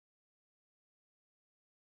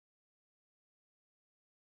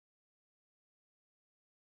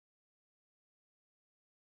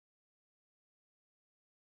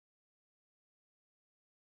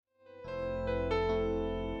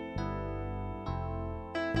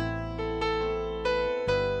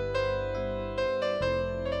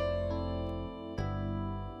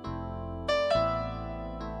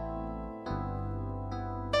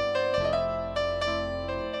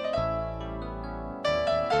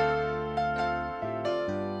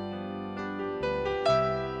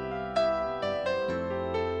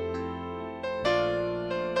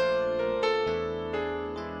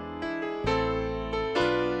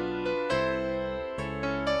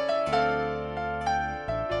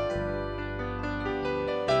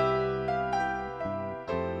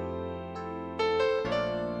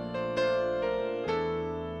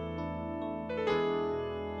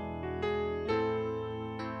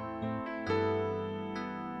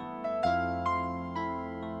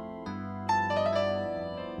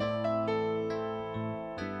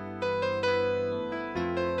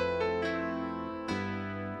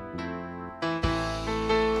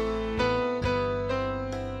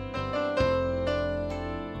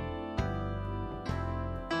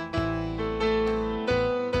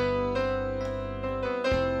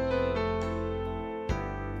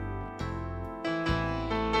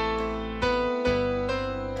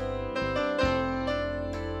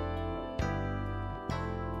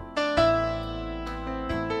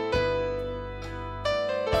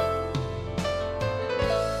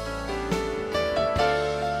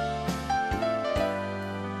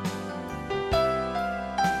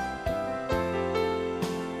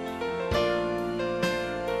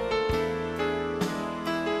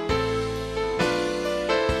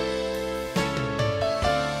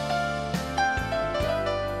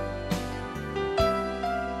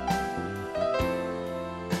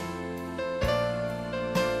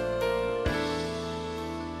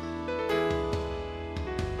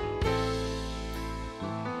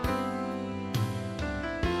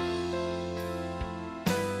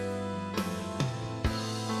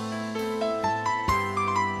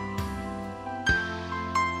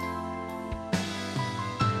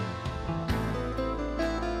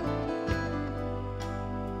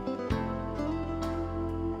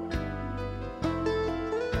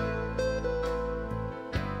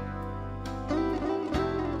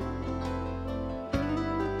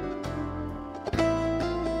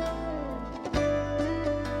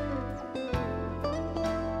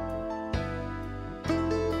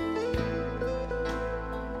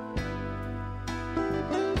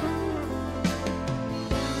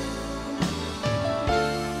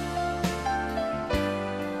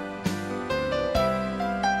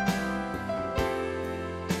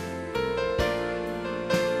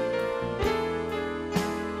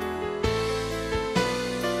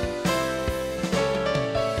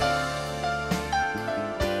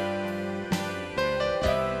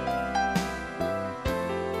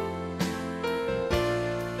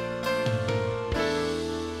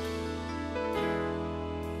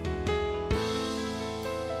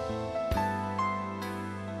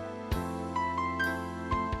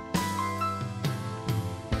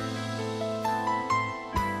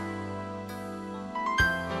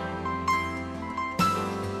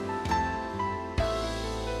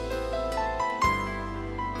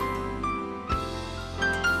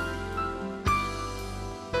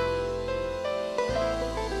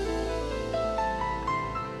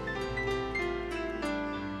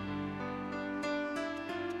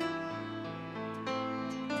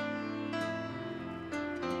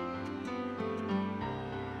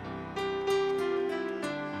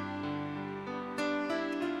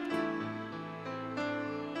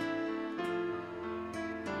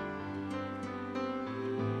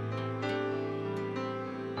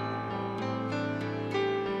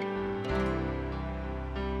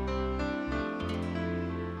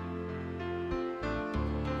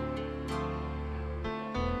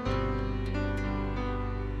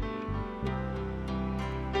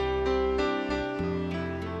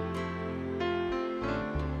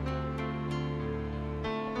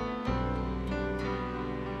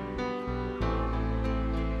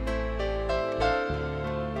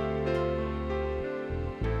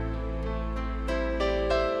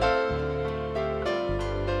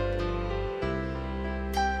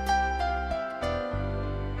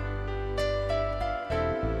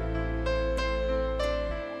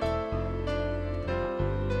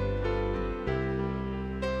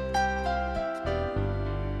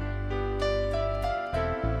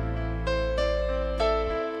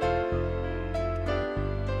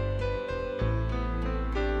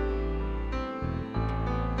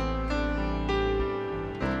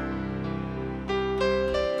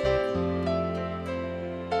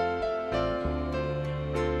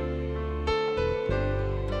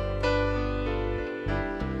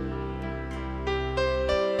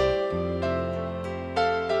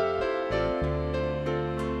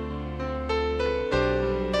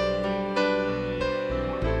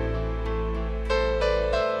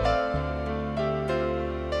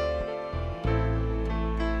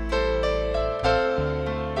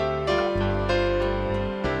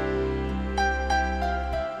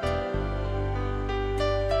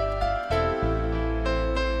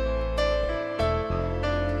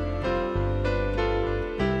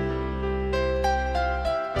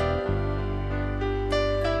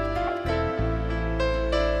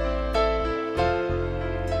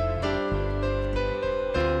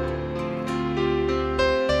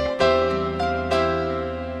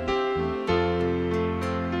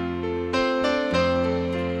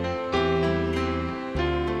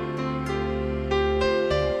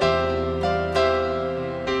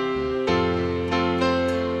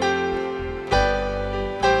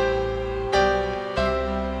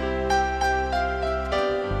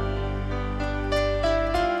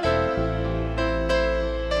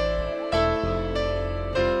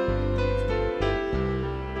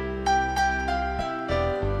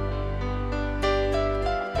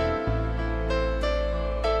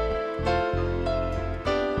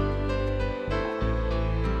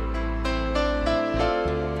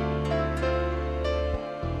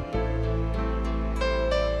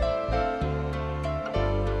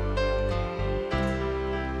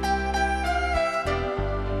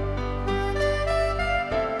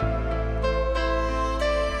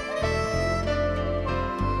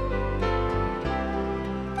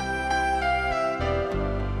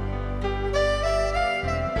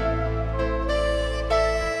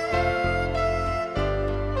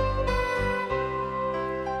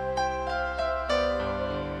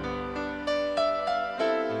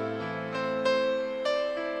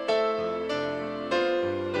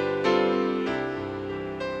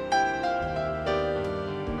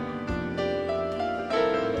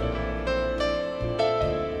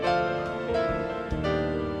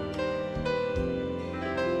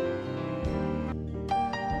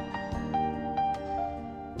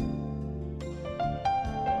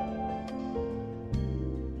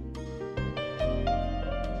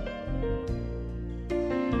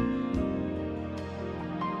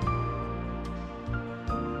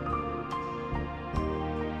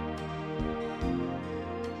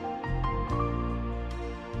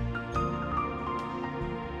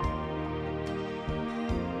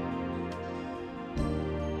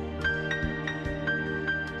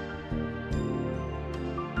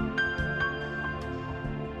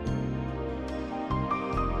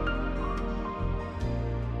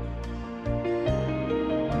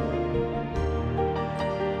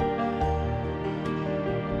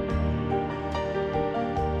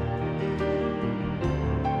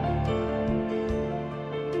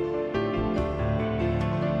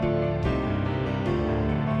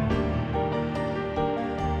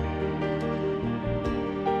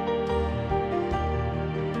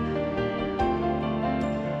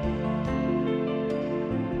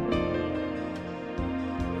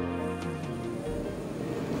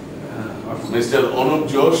Mr. Anup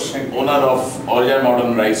Josh, owner of Orja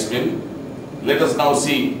Modern Rice Mill. Let us now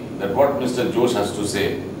see that what Mr. Josh has to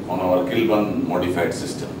say on our KILBURN modified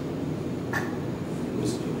system.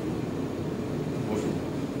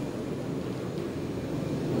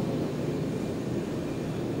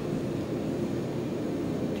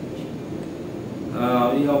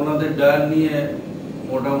 আমি আপনাদের Dier নিয়ে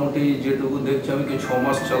মোটামুটি যেটুকু দেখছি আমি কি 6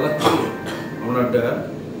 মাস চালাচ্ছি আপনার ডায়ার।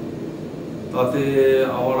 তাতে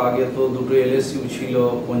আমার আগে তো দুটো এলএসইউ ছিল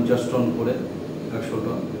 50 টন করে 100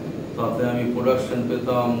 টন, তাতে আমি প্রোডাকশন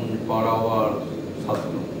পেতাম পার আওয়ার 7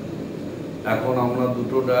 টন। এখন আমরা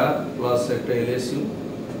দুটো ডায়ার প্লাস একটা এলএসইউ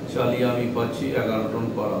চালিয়ে আমি পাচ্ছি 11 টন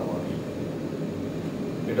পার আওয়ার।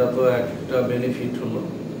 এটা তো একটা বেনিফিট হলো,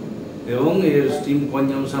 এবং এর স্টিম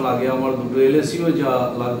কনজামশন আগে আমার দুটো এলএসইউ যা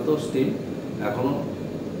লাগতো স্টিম এখনও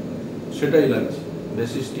সেটাই লাগছে।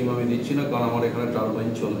 বেশি স্টিম আমি দিচ্ছি না, কারণ আমার এখানে টারবাইন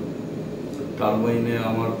চলে। টারবাইনে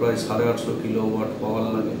আমার প্রায় 850 কিলোওয়াট পাওয়ার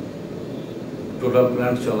লাগে টোটাল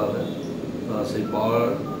প্ল্যান্ট চালাতে। তা সেই পাওয়ার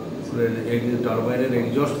টারবাইনের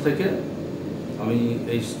এক্সজস্ট থেকে আমি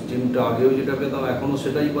এই স্টিমটা আগেও যেটা পেতাম এখনও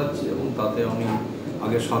সেটাই পাচ্ছি, এবং তাতে আমি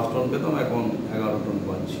আগে 7 টন পেতাম, এখন 11 টন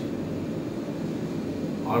পাচ্ছি।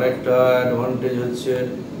 আর একটা অ্যাডভান্টেজ হচ্ছে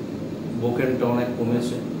বোকেনটা অনেক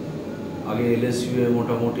কমেছে। আগে এলএসইউ এ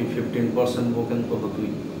মোটামুটি 15% বোকেন তো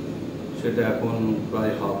হতোই, সেটা এখন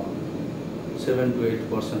প্রায় হাফ, 7 to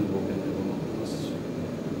 8% বোকেন এখন আসছে।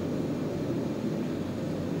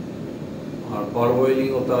 আর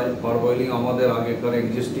পারবয়েলিংও তাই। পারবয়েলিং আমাদের আগেকার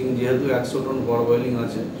এক্সিস্টিং যেহেতু 100 টন পারবয়েলিং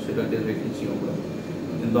আছে সেটাকে রেখেছি আমরা,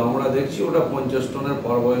 কিন্তু আমরা দেখছি ওটা 50 টনের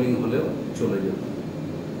পারবয়েলিং হলেও চলে যেত।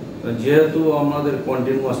 যেহেতু আমাদের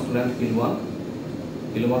continuous plant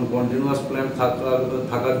Kilburn continuous plant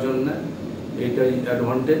থাকার জন্য এইটাই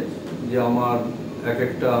অ্যাডভান্টেজ যে আমার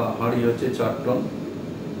একটা হাঁড়ি হচ্ছে 4 টন।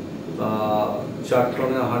 তা 4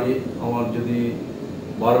 টনের হাঁড়ি আমার যদি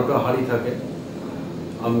 12টা হাঁড়ি থাকে,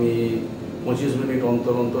 আমি 25 মিনিট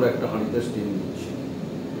অন্তর অন্তর একটা হাঁড়িতে স্টিম দিচ্ছি।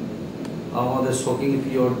 আমাদের শকিং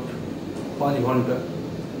পিরিয়ড 5 ঘন্টা।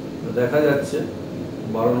 দেখা যাচ্ছে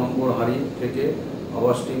 12 নম্বর হাঁড়ি থেকে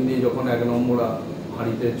আবার স্টিম দিয়ে যখন 1 নম্বর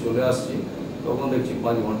হাঁড়িতে চলে আসছি তখন দেখছি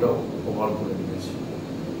 5 ঘন্টা ওভার করে দিয়েছি।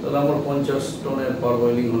 তাহলে আমার 50 টনের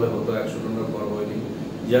পারবয়েলিং হলে হতো, 100 টনের পারবয়েলিং,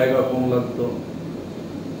 জায়গা কম লাগতো।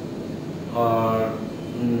 আর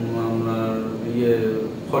আপনার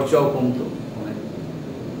খরচাও কমতো অনেক,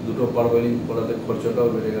 দুটো পারবয়েলিং করাতে খরচাটাও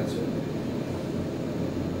বেড়ে গেছে।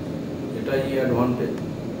 এটাই অ্যাডভান্টেজ।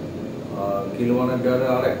 আর কিলবার্নের ডায়ারে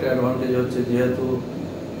আর একটা অ্যাডভান্টেজ হচ্ছে যেহেতু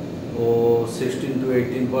ও 16 to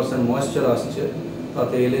 18% ময়েশ্চার আসছে,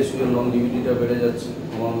 তাতে এলএসইউ এর লংজিভিটিটা বেড়ে যাচ্ছে।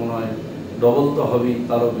 আমার মনে হয় ডবল তো হবেই,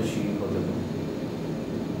 তারও বেশি হতে পারে।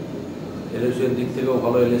 এলএসইউ এর দিক থেকেও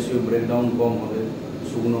ভালো, এলএসইউ ব্রেকডাউন কম হবে,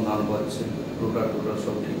 শুকনো ধান পাচ্ছে, রোটার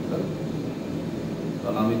সব ঠিক থাকবে।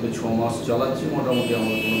 কারণ আমি তো 6 মাস চালাচ্ছি, মোটামুটি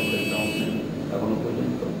আমার কোনো ব্রেকডাউন নেই এখনো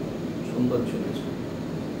পর্যন্ত, সুন্দর চলেছে।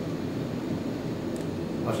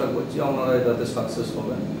 আশা করছি আপনারা এটাতে সাকসেস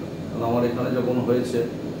হবেন। কারণ আমার এখানে যখন হয়েছে,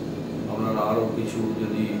 আপনারা আরও কিছু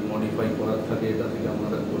যদি মডিফাই করার থাকে এটা থেকে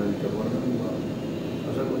আপনারা করে দিতে পারবেন।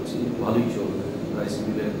 আশা করছি ভালোই চলবে রাইস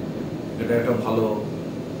মিলের। এটা একটা ভালো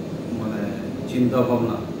মানে চিন্তা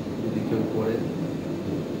ভাবনা যদি কেউ করে,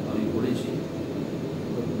 আমি করেছি,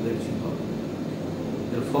 দেখছি ভালো,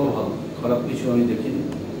 এর ফল ভালো, খারাপ কিছু আমি দেখিনি।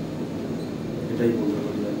 এটাই বলতে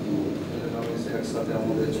পারি আর কি। একসাথে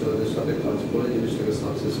আমাদের ছেলেদের সাথে কাজ করে জিনিসটাকে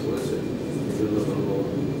সাকসেস করেছে।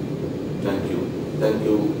 Thank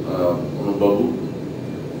you, Anup Babu.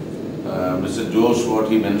 Mr. Josh, what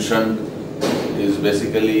he mentioned is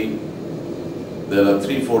basically there are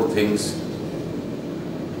 3-4 things.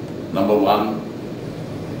 Number one,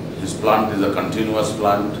 his plant is a continuous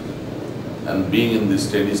plant, and being in the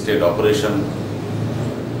steady state operation,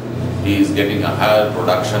 he is getting a higher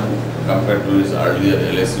production compared to his earlier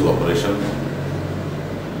LSU operation.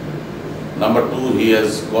 Number two, he has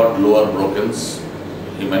got lower brokens.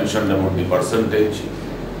 He mentioned about the percentage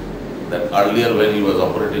that earlier when he was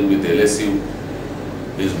operating with LSU,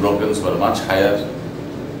 his brokens were much higher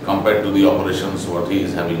compared to the operations what he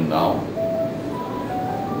is having now.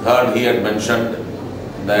 Third, he had mentioned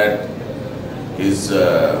that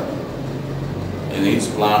in his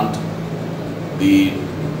plant, the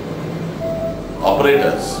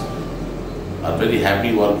operators are very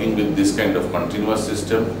happy working with this kind of continuous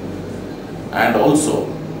system. And also,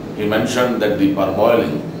 he mentioned that the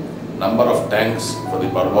parboiling, number of tanks for the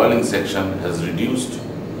parboiling section has reduced,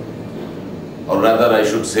 or rather I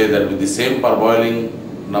should say that with the same parboiling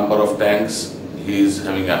number of tanks, he is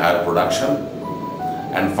having a higher production.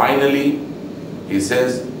 And finally, he says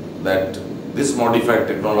that this modified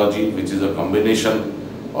technology, which is a combination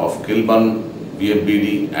of KILBURN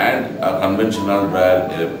VFBD and a conventional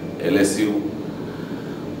dryer LSU,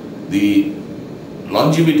 the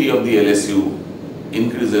longevity of the LSU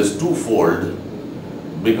increases twofold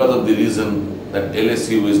because of the reason that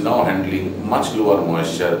LSU is now handling much lower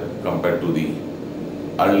moisture compared to the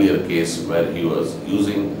earlier case where he was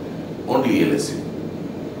using only LSU.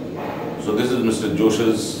 So this is Mr.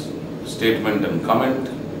 Josh's statement and comment,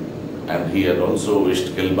 and he had also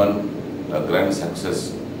wished KILBURN a grand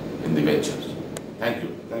success in the venture. Thank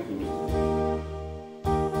you. Thank you, Mr.